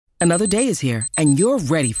Another day is here, and you're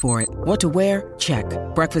ready for it. What to wear? Check.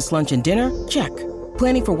 Breakfast, lunch, and dinner? Check.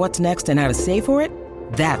 Planning for what's next and how to save for it?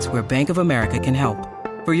 That's where Bank of America can help.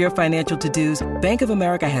 For your financial to-dos, Bank of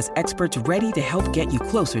America has experts ready to help get you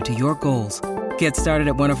closer to your goals. Get started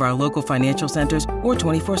at one of our local financial centers or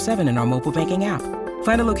 24/7 in our mobile banking app.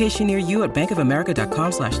 Find a location near you at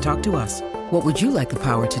bankofamerica.com/talktous. What would you like the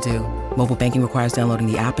power to do? Mobile banking requires downloading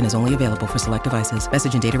the app and is only available for select devices.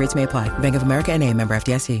 Message and data rates may apply. Bank of America N.A., member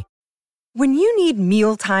FDIC. When you need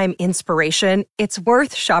mealtime inspiration, it's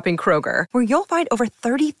worth shopping Kroger, where you'll find over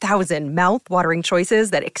 30,000 mouth-watering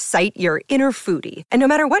choices that excite your inner foodie. And no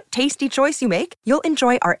matter what tasty choice you make, you'll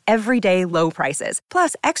enjoy our everyday low prices,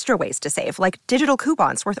 plus extra ways to save, like digital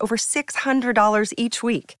coupons worth over $600 each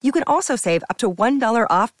week. You can also save up to $1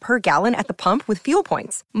 off per gallon at the pump with fuel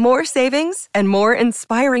points. More savings and more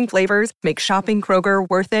inspiring flavors make shopping Kroger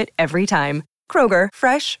worth it every time. Kroger,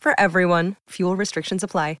 fresh for everyone. Fuel restrictions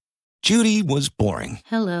apply. Judy was boring.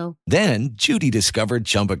 Hello. Then Judy discovered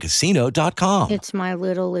ChumbaCasino.com. It's my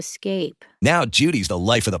little escape. Now Judy's the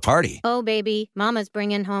life of the party. Oh, baby, mama's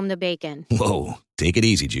bringing home the bacon. Whoa, take it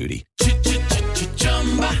easy, Judy.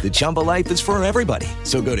 The Chumba life is for everybody.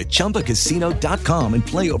 So go to ChumbaCasino.com and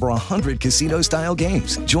play over 100 casino-style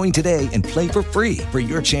games. Join today and play for free for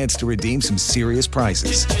your chance to redeem some serious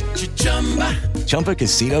prizes.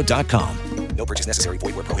 ChumbaCasino.com. No purchase necessary.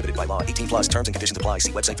 Void where prohibited by law. 18+ terms and conditions apply.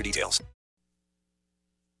 See website for details.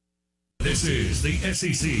 This is the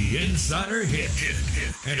SEC Insider Hit.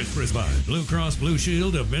 And it's presented by Blue Cross Blue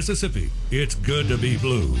Shield of Mississippi. It's good to be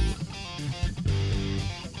blue.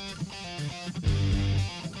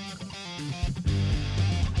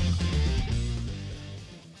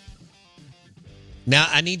 Now,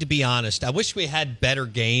 I need to be honest. I wish we had better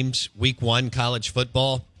games week one college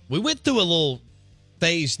football. We went through a little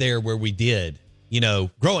phase there where we did. You know,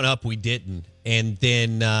 growing up, we didn't. And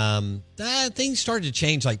then things started to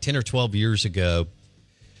change like 10 or 12 years ago.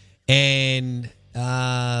 And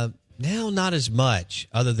now not as much,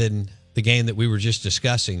 other than the game that we were just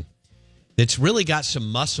discussing, that's really got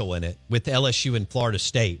some muscle in it with LSU and Florida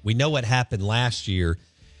State. We know what happened last year,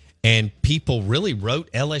 and people really wrote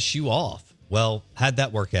LSU off. Well, how'd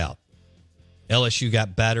that work out? LSU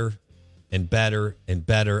got better and better and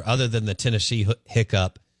better. Other than the Tennessee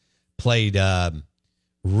hiccup, played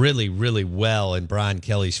really, really well in Brian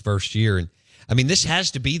Kelly's first year. And, I mean, this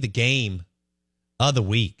has to be the game of the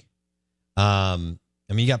week. I mean,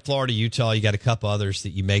 you got Florida, Utah. You got a couple others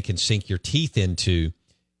that you may can sink your teeth into.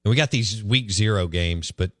 And we got these week 0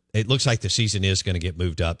 games, but it looks like the season is going to get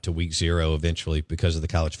moved up to week 0 eventually because of the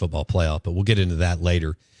college football playoff. But we'll get into that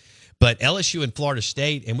later. But LSU and Florida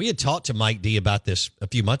State, and we had talked to Mike D about this a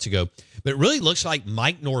few months ago, but it really looks like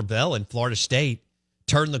Mike Norvell and Florida State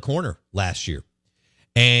turned the corner last year.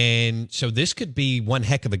 And so this could be one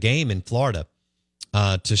heck of a game in Florida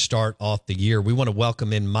to start off the year. We want to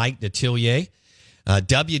welcome in Mike Detillier,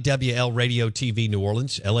 WWL Radio TV New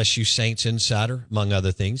Orleans, LSU Saints insider, among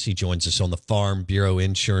other things. He joins us on the Farm Bureau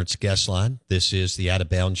Insurance guest line. This is the Out of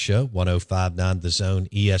Bounds Show, 105.9 The Zone,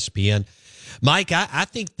 ESPN. Mike, I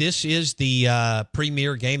think this is the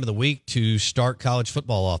premier game of the week to start college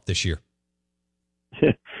football off this year.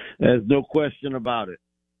 There's no question about it.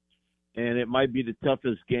 And it might be the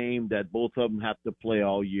toughest game that both of them have to play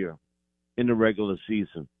all year in the regular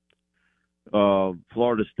season.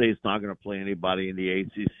 Florida State's not going to play anybody in the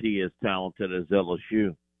ACC as talented as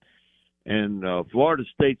LSU. And Florida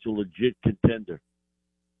State's a legit contender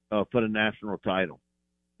for the national title.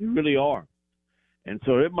 They really are. And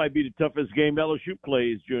so it might be the toughest game LSU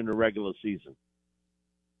plays during the regular season.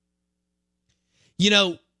 You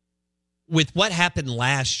know, with what happened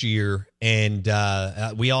last year, and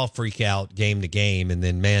we all freak out game to game, and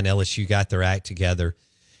then, man, LSU got their act together.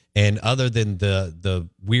 And other than the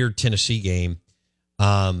weird Tennessee game,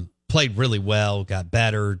 played really well, got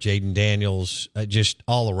better, Jaden Daniels, just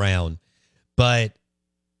all around. But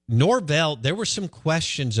Norvell, there were some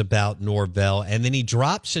questions about Norvell, and then he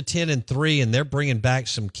drops a 10-3, and they're bringing back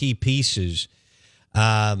some key pieces.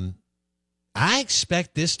 I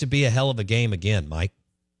expect this to be a hell of a game again, Mike.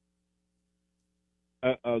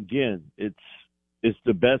 Again, it's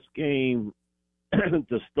the best game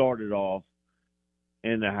to start it off,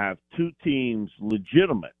 and to have two teams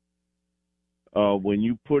legitimate. When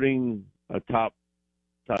you putting a top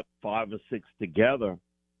 5 or 6 together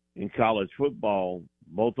in college football,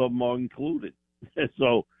 both of them are included.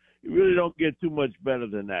 So you really don't get too much better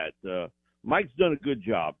than that. Mike's done a good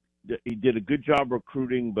job. He did a good job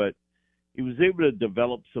recruiting, but he was able to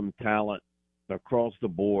develop some talent across the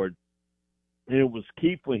board. And it was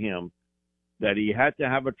key for him that he had to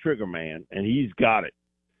have a trigger man, and he's got it.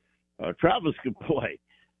 Travis can play.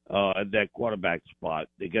 at that quarterback spot.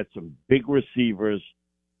 They got some big receivers.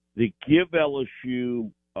 They give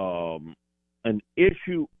LSU an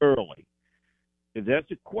issue early. If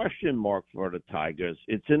that's a question mark for the Tigers,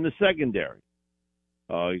 it's in the secondary.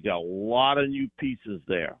 You got a lot of new pieces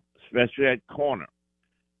there, especially at corner.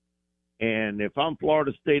 And if I'm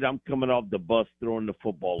Florida State, I'm coming off the bus throwing the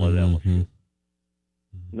football at LSU.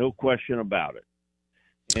 No question about it.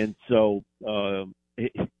 And so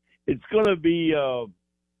it's going to be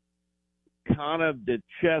kind of the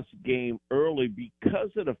chess game early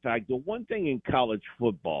because of the fact that one thing in college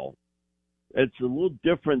football, it's a little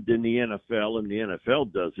different than the NFL, and the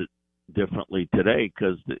NFL does it differently today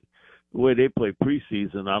because the way they play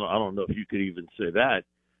preseason, I don't know if you could even say that,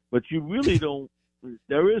 but you really don't.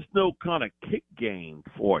 There is no kind of kick game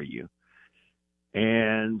for you.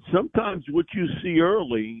 And sometimes what you see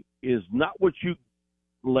early is not what you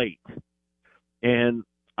late. And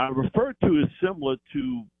I refer to it similar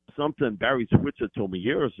to something Barry Switzer told me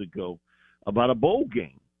years ago about a bowl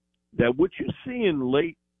game, that what you see in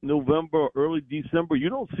late November or early December, you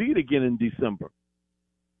don't see it again in December.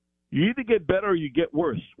 You either get better or you get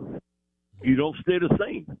worse. You don't stay the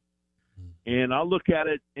same. And I look at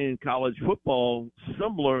it in college football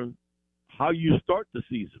similar how you start the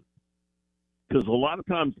season. Because a lot of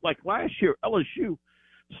times, like last year, LSU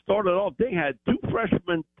started off, they had 2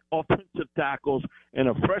 freshman offensive tackles and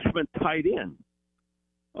a freshman tight end.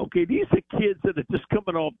 Okay, these are kids that are just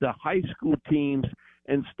coming off the high school teams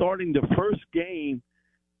and starting the first game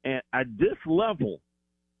at this level.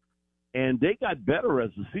 And they got better as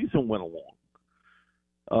the season went along.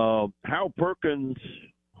 Harold Perkins,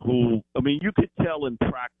 who, I mean, you could tell in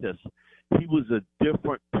practice he was a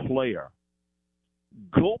different player.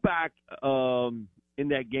 Go back in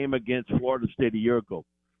that game against Florida State a year ago.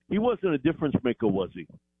 He wasn't a difference maker, was he?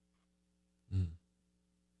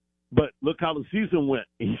 But look how the season went.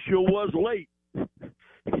 He sure was late.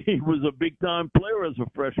 He was a big-time player as a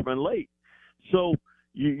freshman late. So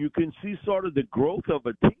you can see sort of the growth of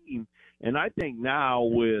a team. And I think now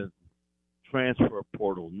with transfer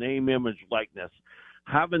portal, name, image, likeness,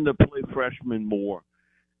 having to play freshmen more,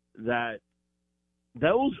 that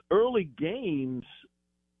those early games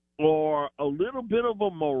are a little bit of a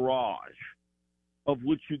mirage of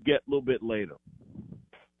what you get a little bit later.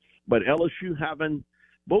 But LSU having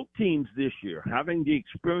both teams this year, having the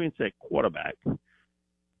experience at quarterback,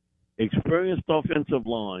 experienced offensive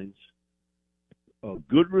lines,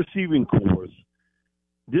 good receiving corps,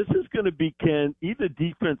 this is going to be, can either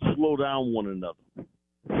defense slow down one another?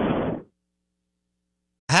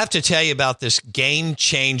 I have to tell you about this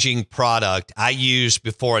game-changing product I use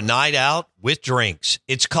before a night out with drinks.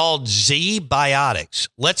 It's called Z-Biotics.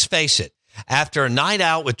 Let's face it, after a night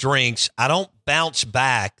out with drinks, I don't bounce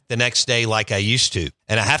back the next day like I used to,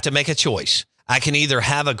 and I have to make a choice. I can either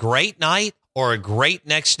have a great night or a great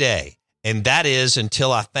next day, and that is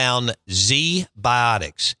until I found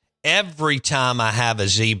Z-Biotics. Every time I have a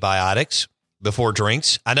Z-Biotics before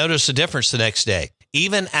drinks, I notice a difference the next day.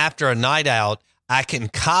 Even after a night out, I can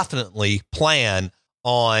confidently plan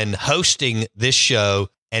on hosting this show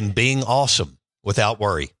and being awesome without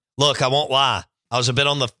worry. Look, I won't lie. I was a bit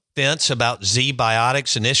on the fence about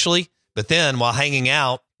Z-Biotics initially, but then while hanging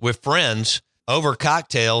out with friends over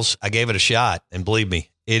cocktails, I gave it a shot. And believe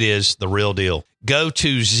me, it is the real deal. Go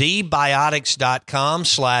to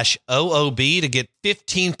zbiotics.com/OOB to get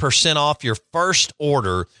 15% off your first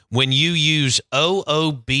order when you use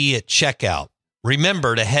OOB at checkout.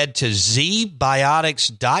 Remember to head to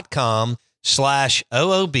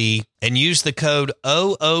zbiotics.com/OOB and use the code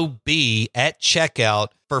OOB at checkout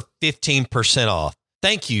for 15% off.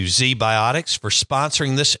 Thank you, Z-Biotics, for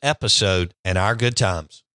sponsoring this episode and our good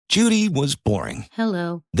times. Judy was boring.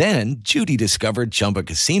 Hello. Then Judy discovered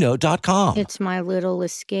ChumbaCasino.com. It's my little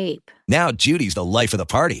escape. Now Judy's the life of the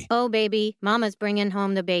party. Oh, baby, mama's bringing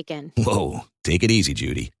home the bacon. Whoa, take it easy,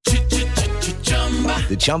 Judy.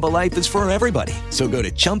 The Chumba life is for everybody. So go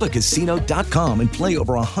to ChumbaCasino.com and play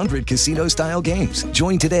over 100 casino-style games.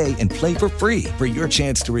 Join today and play for free for your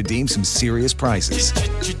chance to redeem some serious prizes.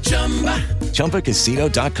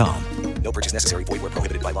 ChumbaCasino.com. No purchase necessary. Void where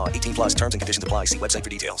prohibited by law. 18+ terms and conditions apply. See website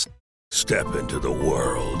for details. Step into the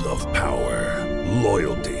world of power,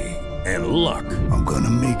 loyalty, and luck. I'm going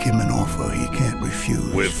to make him an offer he can't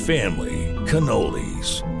refuse. With family,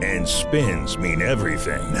 cannolis, and spins mean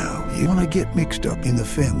everything. Now, you want to get mixed up in the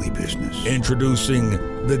family business. Introducing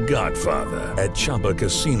The Godfather at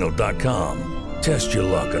ChumbaCasino.com. Test your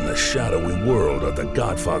luck in the shadowy world of The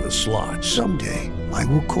Godfather slot. Someday, I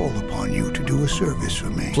will call upon you to do a service for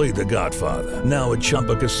me. Play The Godfather now at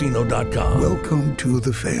ChumbaCasino.com. Welcome to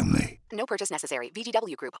the family. No purchase necessary.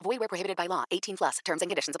 VGW Group. Void where prohibited by law. 18+. Terms and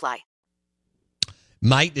conditions apply.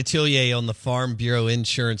 Mike Detillier on the Farm Bureau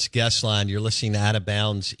Insurance guest line. You're listening to Out of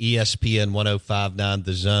Bounds, ESPN 105.9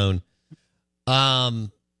 The Zone. Are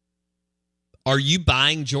you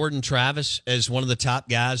buying Jordan Travis as one of the top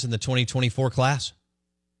guys in the 2024 class?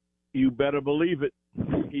 You better believe it.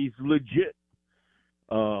 He's legit.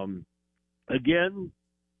 Again,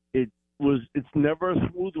 it's never a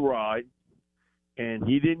smooth ride, and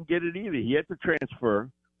he didn't get it either. He had to transfer,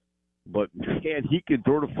 but man, he can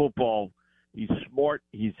throw the football. He's smart.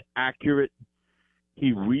 He's accurate.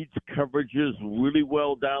 He reads coverages really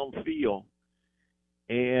well downfield.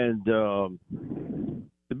 And the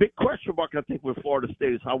big question mark, I think, with Florida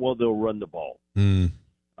State is how well they'll run the ball.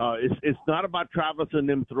 It's not about Travis and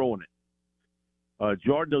them throwing it.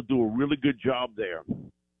 Jordan will do a really good job there.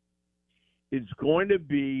 It's going to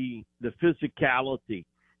be the physicality,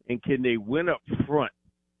 and can they win up front,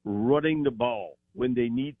 running the ball when they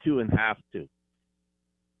need to and have to.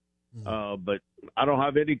 But I don't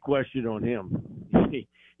have any question on him.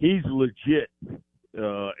 He's legit.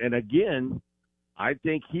 And again, I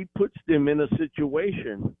think he puts them in a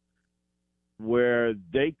situation where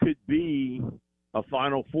they could be a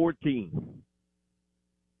Final Four team.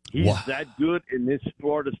 He's that good, and this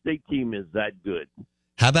Florida State team is that good.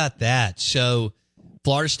 How about that? So,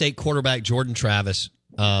 Florida State quarterback Jordan Travis,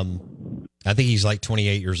 I think he's like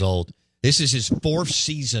 28 years old. This is his fourth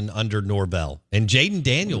season under Norvell. And Jaden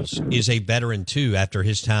Daniels is a veteran, too, after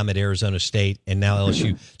his time at Arizona State and now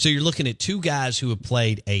LSU. So you're looking at two guys who have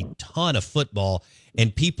played a ton of football,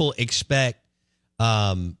 and people expect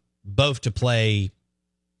both to play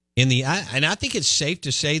in the – and I think it's safe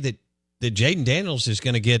to say that Jaden Daniels is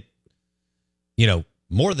going to get,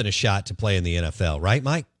 more than a shot to play in the NFL. Right,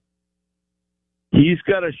 Mike? He's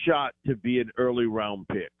got a shot to be an early round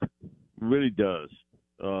pick. Really does.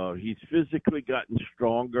 He's physically gotten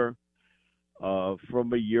stronger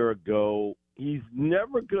from a year ago. He's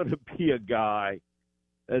never going to be a guy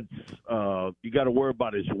that's you got to worry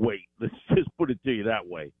about his weight. Let's just put it to you that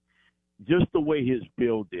way. Just the way his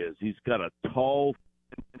build is. He's got a tall –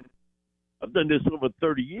 I've done this over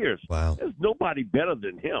 30 years. Wow. There's nobody better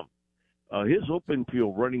than him. His open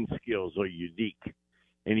field running skills are unique.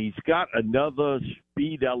 And he's got another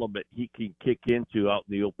speed element he can kick into out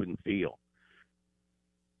in the open field.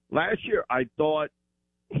 Last year, I thought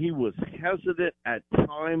he was hesitant at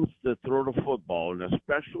times to throw the football, and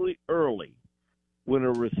especially early when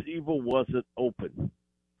a receiver wasn't open.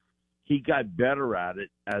 He got better at it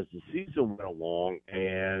as the season went along,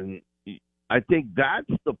 and I think that's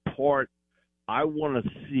the part I want to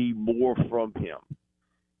see more from him.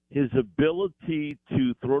 His ability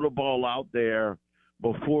to throw the ball out there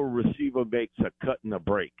before a receiver makes a cut and a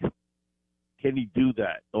break. Can he do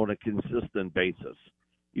that on a consistent basis?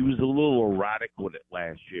 He was a little erratic with it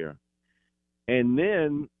last year. And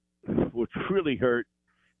then, which really hurt,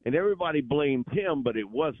 and everybody blamed him, but it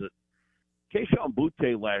wasn't. Keyshawn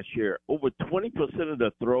Butte last year, over 20% of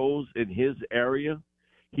the throws in his area,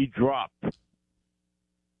 he dropped.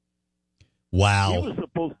 Wow. He was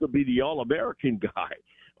supposed to be the All-American guy,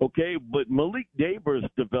 okay? But Malik Neighbors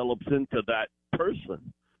develops into that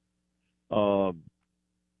person.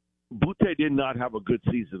 Butte did not have a good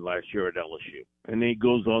season last year at LSU. And then he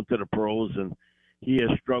goes on to the pros, and he has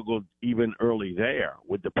struggled even early there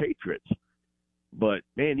with the Patriots. But,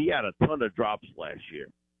 man, he had a ton of drops last year.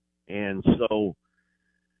 And so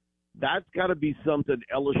that's got to be something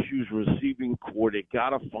LSU's receiving corps, they got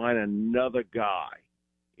to find another guy.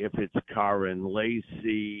 If it's Kyron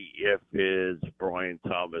Lacey, if it's Brian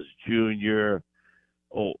Thomas Jr.,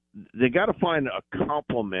 they got to find a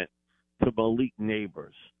complement to Malik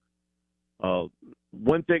Neighbors.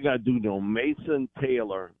 One thing I do know, Mason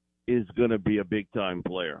Taylor is going to be a big-time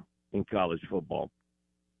player in college football.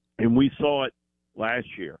 And we saw it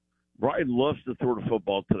last year. Brian loves to throw the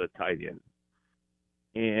football to the tight end.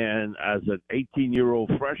 And as an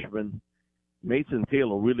 18-year-old freshman, Mason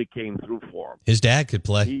Taylor really came through for him. His dad could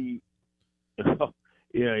play.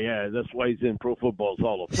 Yeah. That's why he's in Pro Football's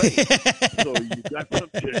Hall of Fame. So you got some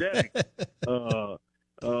genetics.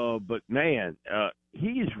 But, man,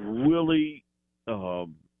 he's really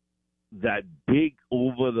that big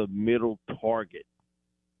over-the-middle target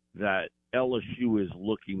that LSU is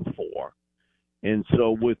looking for. And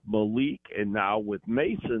so with Malik and now with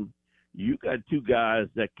Mason, you got two guys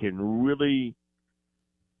that can really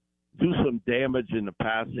do some damage in the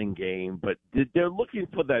passing game, but they're looking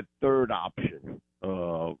for that third option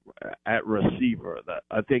at receiver.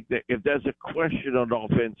 I think that if there's a question on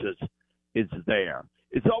offense, it's there.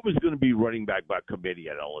 It's always going to be running back by committee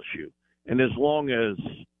at LSU. And as long as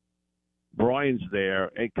Brian's there,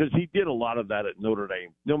 because he did a lot of that at Notre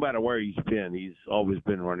Dame, no matter where he's been, he's always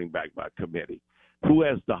been running back by committee. who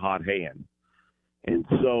has the hot hand. And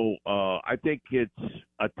so I think it's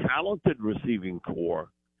a talented receiving core,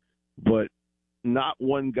 but not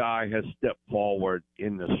one guy has stepped forward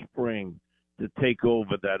in the spring to take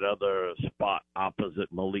over that other spot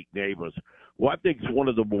opposite Malik Neighbors, who I think is one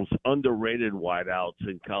of the most underrated wideouts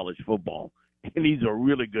in college football. And he's a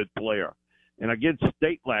really good player. And against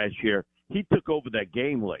State last year, he took over that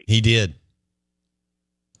game late. He did.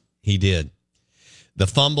 The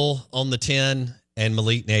fumble on the 10 and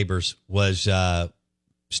Malik Neighbors was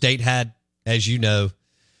State had, as you know,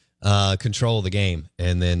 control of the game,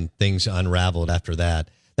 and then things unraveled after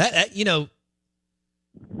that. That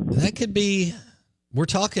could be, we're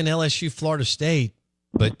talking LSU, Florida State,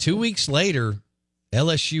 but 2 weeks later,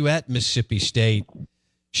 LSU at Mississippi State.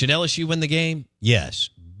 Should LSU win the game? Yes,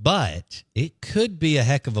 but it could be a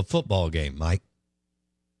heck of a football game, Mike.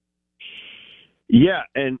 Yeah,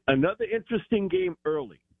 and another interesting game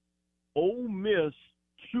early. Ole Miss,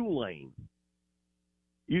 Tulane.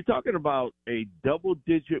 You're talking about a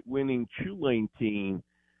double-digit winning Tulane team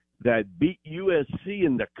that beat USC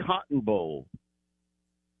in the Cotton Bowl.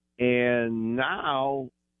 And now,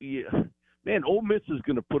 Ole Miss is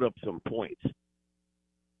going to put up some points.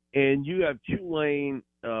 And you have Tulane,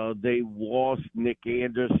 they lost Nick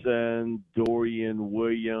Anderson, Dorian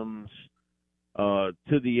Williams to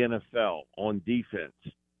the NFL on defense.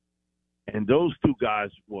 And those two guys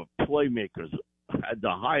were playmakers at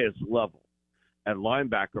the highest level at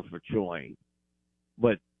linebacker for Tulane.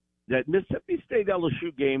 But that Mississippi State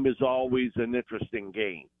LSU game is always an interesting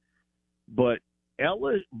game. But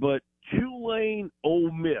Tulane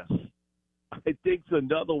Ole Miss, I think, is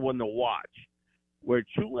another one to watch, where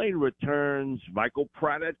Tulane returns Michael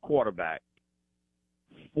Pratt at quarterback,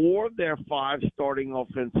 4 of their 5 starting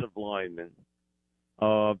offensive linemen.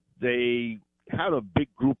 They had a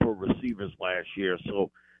big group of receivers last year,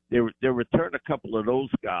 so they returned a couple of those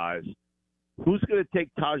guys. Who's going to take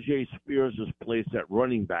Tajay Spears' place at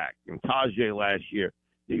running back? And Tajay last year,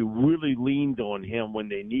 they really leaned on him when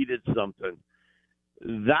they needed something.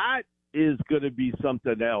 That is going to be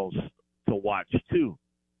something else to watch, too,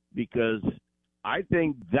 because I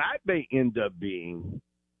think that may end up being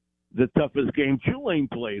the toughest game Tulane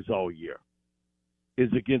plays all year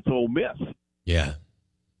is against Ole Miss. Yeah.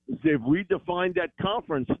 They've redefined that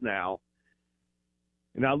conference now.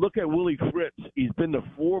 And I look at Willie Fritz. He's been to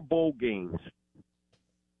 4 bowl games.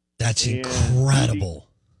 That's incredible.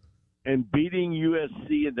 Beating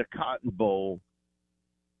USC in the Cotton Bowl.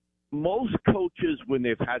 Most coaches, when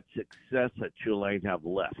they've had success at Tulane, have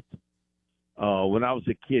left. When I was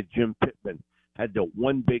a kid, Jim Pittman had the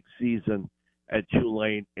one big season at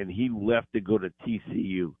Tulane, and he left to go to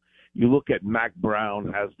TCU. You look at Mac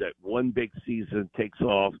Brown, has that one big season, takes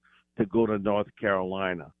off to go to North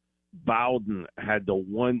Carolina. Bowden had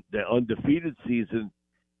the undefeated season,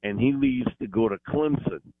 and he leaves to go to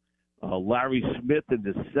Clemson. Larry Smith in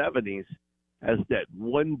the 70s has that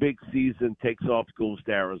one big season, takes off, goes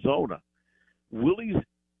to Arizona. Willie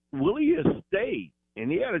has stayed, and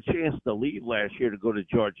he had a chance to leave last year to go to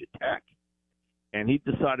Georgia Tech, and he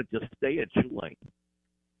decided to stay at Tulane.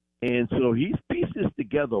 And so he's pieced this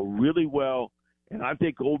together really well, and I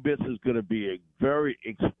think Ole Miss is going to be a very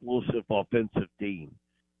explosive offensive team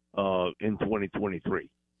in 2023.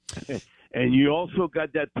 And you also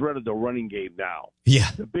got that threat of the running game now.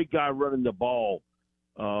 Yeah. The big guy running the ball,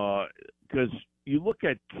 because you look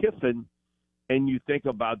at Kiffin and you think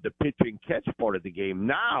about the pitch and catch part of the game.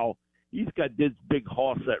 Now he's got this big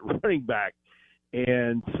horse at running back.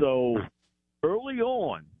 And so early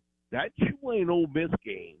on, that Tulane Ole Miss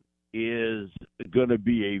game is going to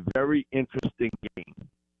be a very interesting game.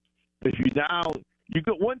 Because you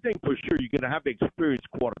got one thing for sure, you're going to have experienced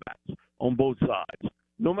quarterbacks on both sides.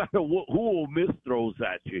 No matter who Ole Miss throws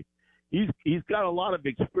at you, he's got a lot of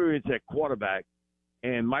experience at quarterback,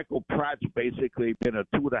 and Michael Pratt's basically been a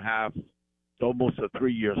 2.5, almost a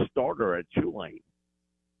 3-year starter at Tulane,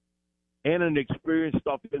 and an experienced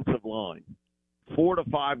offensive line, 4 to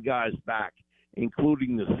 5 guys back,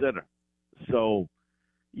 including the center. So,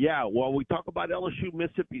 yeah, while we talk about LSU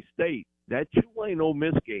Mississippi State, that Tulane Ole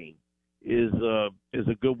Miss game is a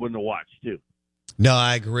good one to watch too. No,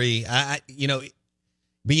 I agree.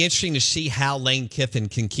 Be interesting to see how Lane Kiffin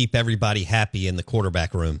can keep everybody happy in the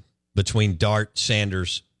quarterback room between Dart,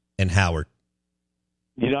 Sanders, and Howard.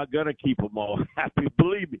 You're not going to keep them all happy.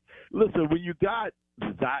 Believe me. Listen, when you got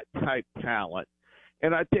that type talent,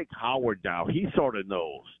 and I think Howard now, he sort of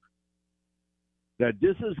knows that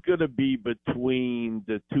this is going to be between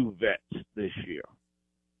the 2 vets this year.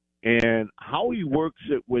 And how he works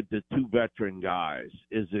it with the 2 veteran guys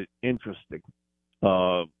is interesting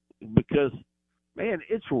because man,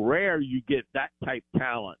 it's rare you get that type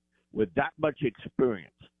talent with that much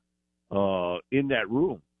experience in that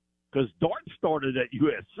room. Because Dart started at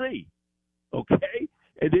USC, okay?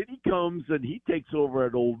 And then he comes and he takes over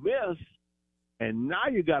at Ole Miss, and now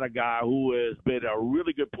you got a guy who has been a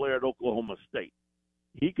really good player at Oklahoma State.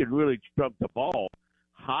 He can really struck the ball.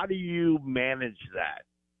 How do you manage that?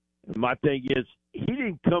 And my thing is, he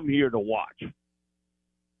didn't come here to watch.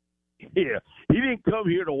 Yeah, he didn't come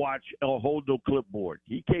here to watch or hold no clipboard.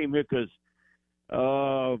 He came here because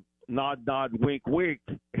nod, nod, wink, wink.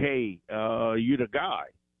 Hey, you the guy.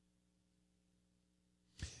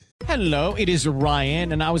 Hello, it is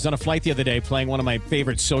Ryan, and I was on a flight the other day playing one of my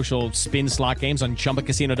favorite social spin slot games on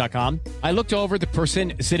ChumbaCasino.com. I looked over at the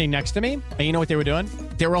person sitting next to me, and you know what they were doing?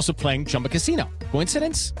 They were also playing Chumba Casino.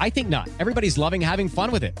 Coincidence? I think not. Everybody's loving having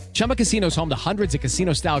fun with it. Chumba Casino is home to hundreds of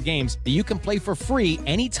casino-style games that you can play for free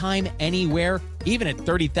anytime, anywhere, even at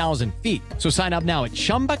 30,000 feet. So sign up now at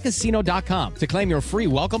ChumbaCasino.com to claim your free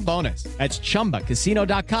welcome bonus. That's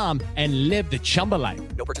ChumbaCasino.com and live the Chumba life.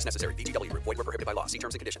 No purchase necessary. VGW. Void where prohibited by law. See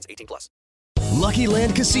terms and conditions. 18+. Lucky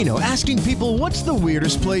Land Casino, asking people, what's the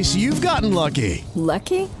weirdest place you've gotten lucky?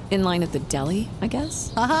 Lucky? In line at the deli, I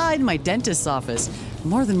guess? Aha, in my dentist's office.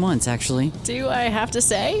 More than once, actually. Do I have to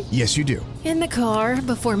say? Yes, you do. In the car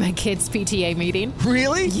before my kids' PTA meeting.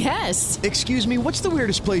 Really? Yes. Excuse me, what's the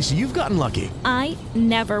weirdest place you've gotten lucky? I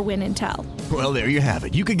never win and tell. Well, there you have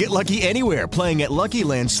it. You can get lucky anywhere, playing at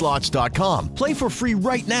LuckyLandSlots.com. Play for free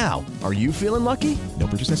right now. Are you feeling lucky? No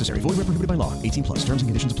purchase necessary. Void where prohibited by law. 18+. Terms and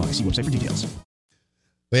conditions apply. See website for details.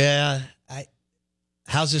 Yeah,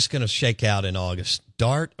 how's this going to shake out in August?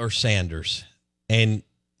 Dart or Sanders? And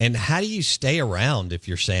how do you stay around if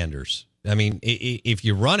you're Sanders? I mean, if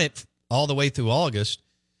you run it all the way through August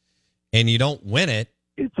and you don't win it,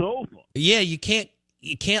 it's over. Yeah, you can't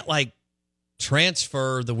like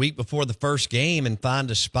transfer the week before the first game and find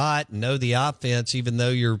a spot and know the offense, even though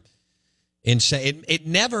you're insane. It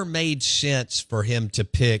never made sense for him to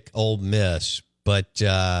pick Ole Miss, but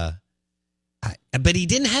he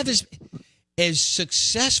didn't have as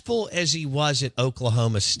successful as he was at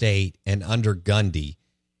Oklahoma State and under Gundy.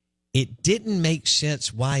 It didn't make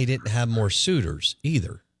sense why he didn't have more suitors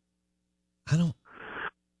either. I don't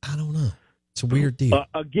know. It's a weird deal.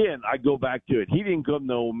 Again, I go back to it. He didn't come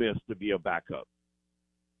to Ole Miss to be a backup.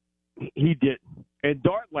 He didn't. And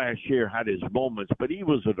Dart last year had his moments, but he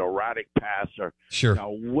was an erratic passer. Sure.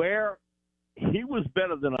 Now, where he was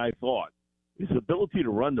better than I thought, his ability to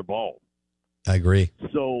run the ball. I agree.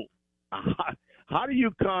 So how do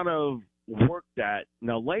you kind of work that?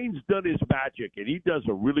 Now, Lane's done his magic, and he does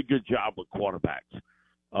a really good job with quarterbacks.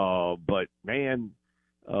 But, man,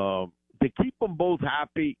 to keep them both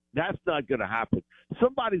happy, that's not going to happen.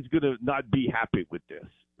 Somebody's going to not be happy with this.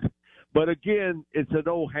 But, again, it's an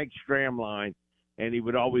old Hank Stram line, and he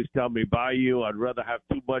would always tell me, Bayou, I'd rather have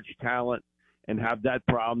too much talent and have that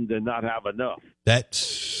problem than not have enough.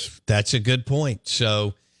 That's a good point.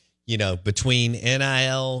 So, between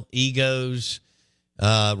NIL, egos,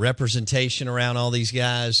 representation around all these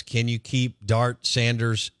guys, can you keep Dart,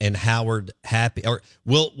 Sanders, and Howard happy? Or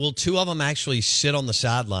will two of them actually sit on the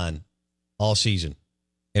sideline all season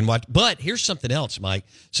and watch? But here's something else, Mike.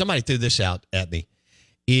 Somebody threw this out at me.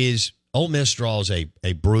 Is Ole Miss draws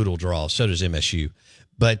a brutal draw. So does MSU.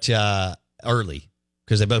 But early,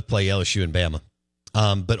 because they both play LSU and Bama.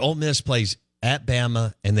 But Ole Miss plays at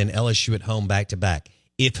Bama and then LSU at home back-to-back.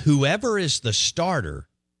 If whoever is the starter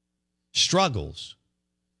struggles,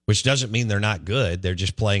 which doesn't mean they're not good, they're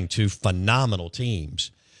just playing two phenomenal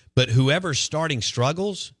teams, but whoever's starting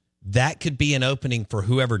struggles, that could be an opening for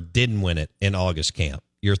whoever didn't win it in August camp.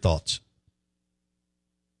 Your thoughts?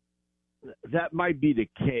 That might be the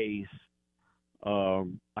case.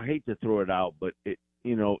 I hate to throw it out, but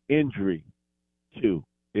injury too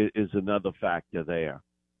is another factor there.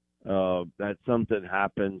 That something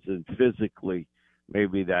happens, and physically,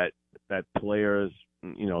 maybe that player's,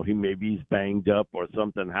 he's banged up or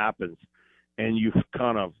something happens, and you've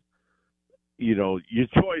kind of, your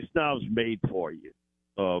choice now is made for you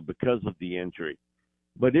because of the injury.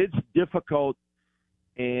 But it's difficult,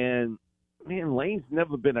 and man, Lane's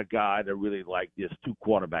never been a guy that really liked this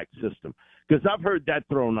two-quarterback system, because I've heard that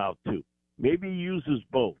thrown out too. Maybe he uses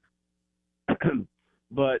both.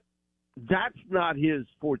 But that's not his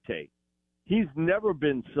forte. He's never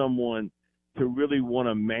been someone to really want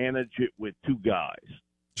to manage it with two guys.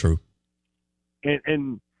 True.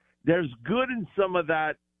 And there's good in some of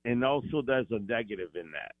that, and also there's a negative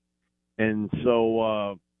in that. And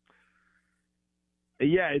so,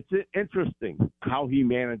 it's interesting how he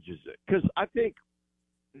manages it. Because I think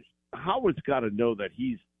Howard's got to know that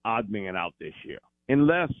he's odd man out this year.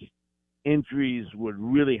 Unless injuries would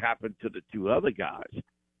really happen to the two other guys.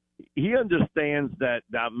 He understands that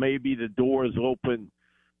maybe the door is open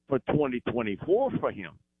for 2024 for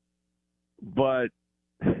him. But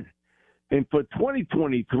and for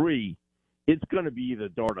 2023, it's going to be either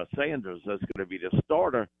Dart or Sanders that's going to be the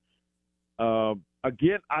starter.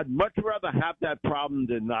 Again, I'd much rather have that problem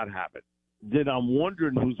than not have it. Then I'm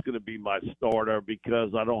wondering who's going to be my starter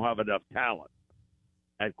because I don't have enough talent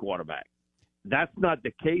at quarterback. That's not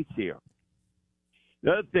the case here.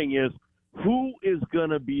 The other thing is, who is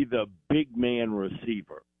going to be the big man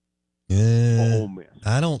receiver for Ole Miss?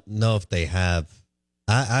 I don't know if they have.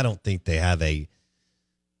 I don't think they have a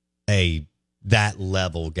that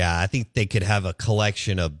level guy. I think they could have a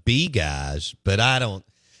collection of B guys, but I don't.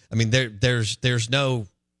 I mean, there's no.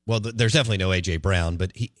 Well, there's definitely no A.J. Brown,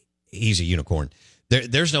 but he's a unicorn.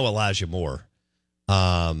 There's no Elijah Moore.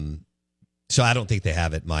 So I don't think they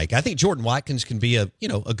have it, Mike. I think Jordan Watkins can be a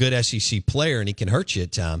good SEC player and he can hurt you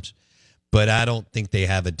at times, but I don't think they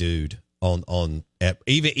have a dude on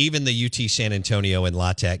even the UT San Antonio and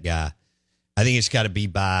La Tech guy. I think it's got to be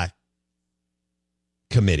by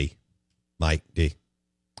committee, Mike D.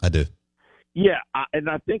 I do. Yeah, and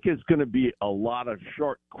I think it's going to be a lot of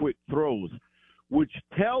short, quick throws, which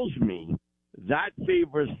tells me that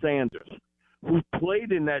favors Sanders, who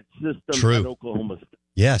played in that system at Oklahoma State.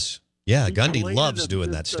 Yes. Yeah, Gundy loves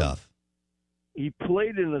doing that stuff. He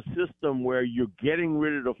played in a system where you're getting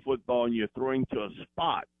rid of the football and you're throwing to a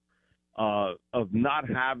spot of not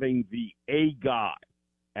having the A guy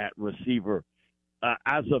at receiver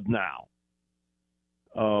as of now.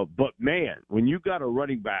 But, man, when you got a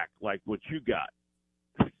running back like what you got,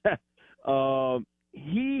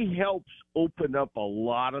 he helps open up a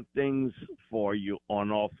lot of things for you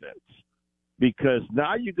on offense because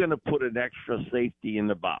now you're going to put an extra safety in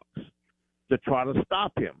the box to try to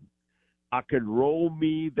stop him. I could roll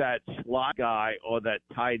me that slot guy or that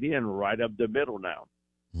tight end right up the middle now.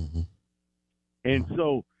 Mm-hmm. And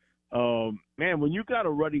so, man, when you got a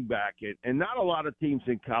running back, and not a lot of teams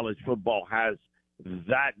in college football has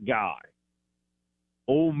that guy.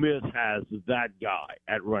 Ole Miss has that guy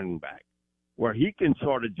at running back where he can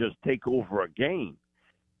sort of just take over a game.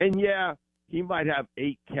 And, yeah, he might have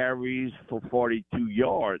 8 carries for 42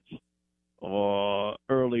 yards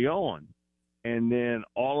early on. And then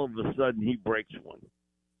all of a sudden he breaks one.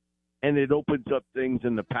 And it opens up things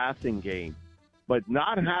in the passing game. But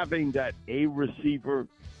not having that A receiver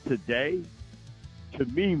today, to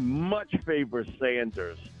me, much favors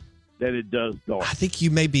Sanders than it does Dart. I think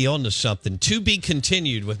you may be on to something. To be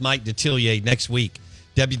continued with Mike Detillier next week.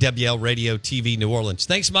 WWL Radio TV New Orleans.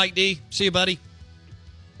 Thanks, Mike D. See you, buddy.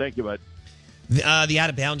 Thank you, bud. The Out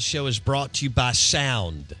of Bounds show is brought to you by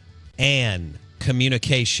Sound and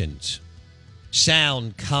Communications.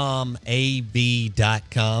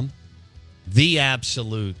 SoundcomAV.com, the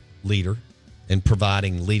absolute leader in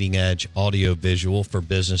providing leading-edge audio-visual for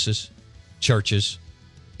businesses, churches,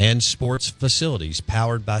 and sports facilities,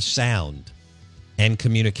 powered by Sound and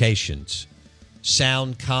Communications.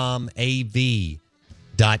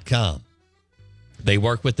 SoundcomAV.com. They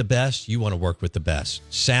work with the best. You want to work with the best.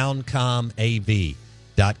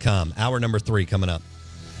 SoundcomAV.com. Hour number 3 coming up.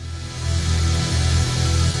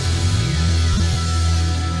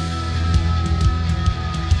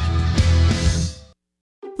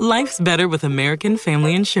 Life's better with American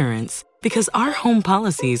Family Insurance because our home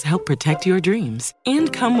policies help protect your dreams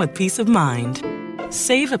and come with peace of mind.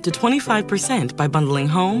 Save up to 25% by bundling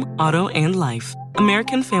home, auto, and life.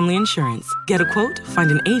 American Family Insurance. Get a quote, find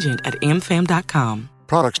an agent at amfam.com.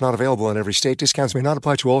 Products not available in every state. Discounts may not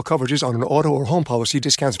apply to all coverages on an auto or home policy.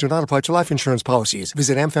 Discounts do not apply to life insurance policies.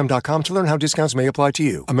 Visit amfam.com to learn how discounts may apply to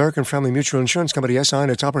you. American Family Mutual Insurance Company, SI,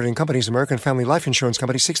 and its operating companies, American Family Life Insurance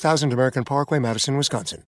Company, 6000 American Parkway, Madison,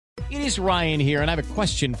 Wisconsin. It is Ryan here, and I have a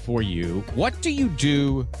question for you. What do you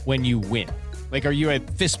do when you win? Like, are you a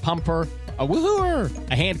fist pumper, a woohooer,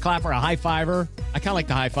 a hand clapper, a high fiver? I kind of like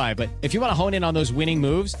the high five, but if you want to hone in on those winning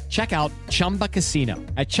moves, check out Chumba Casino.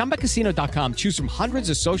 At ChumbaCasino.com, choose from hundreds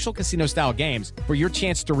of social casino-style games for your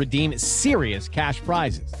chance to redeem serious cash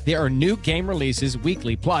prizes. There are new game releases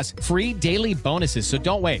weekly, plus free daily bonuses, so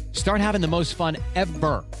don't wait. Start having the most fun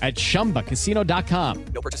ever at ChumbaCasino.com.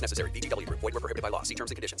 No purchase necessary. VGW. Void where prohibited by law. See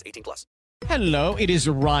terms and conditions. 18+. Hello, it is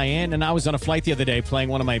Ryan, and I was on a flight the other day playing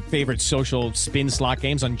one of my favorite social spin slot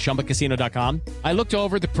games on ChumbaCasino.com. I looked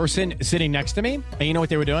over at the person sitting next to me, and you know what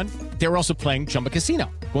they were doing? They were also playing Chumba Casino.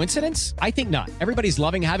 Coincidence? I think not. Everybody's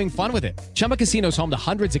loving having fun with it. Chumba Casino is home to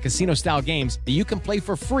hundreds of casino-style games that you can play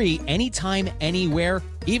for free anytime, anywhere,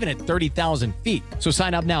 even at 30,000 feet. So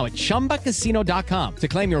sign up now at ChumbaCasino.com to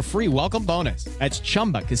claim your free welcome bonus. That's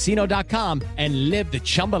ChumbaCasino.com and live the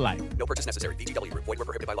Chumba life. No purchase necessary. VGW. Void where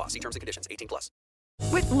prohibited by law. See terms and conditions. 18+.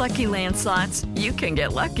 With Lucky Land Slots, you can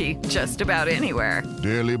get lucky just about anywhere.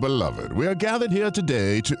 Dearly beloved, we are gathered here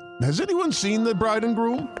today to... Has anyone seen the bride and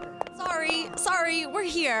groom? Sorry, we're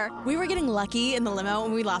here. We were getting lucky in the limo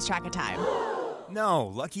and we lost track of time. No,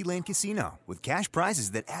 Lucky Land Casino, with cash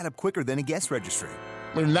prizes that add up quicker than a guest registry.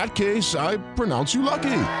 In that case, I pronounce you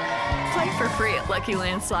lucky. Play for free at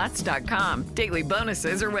LuckyLandSlots.com. Daily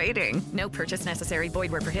bonuses are waiting. No purchase necessary.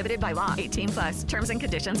 Void where prohibited by law. 18+. Terms and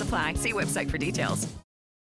conditions apply. See website for details.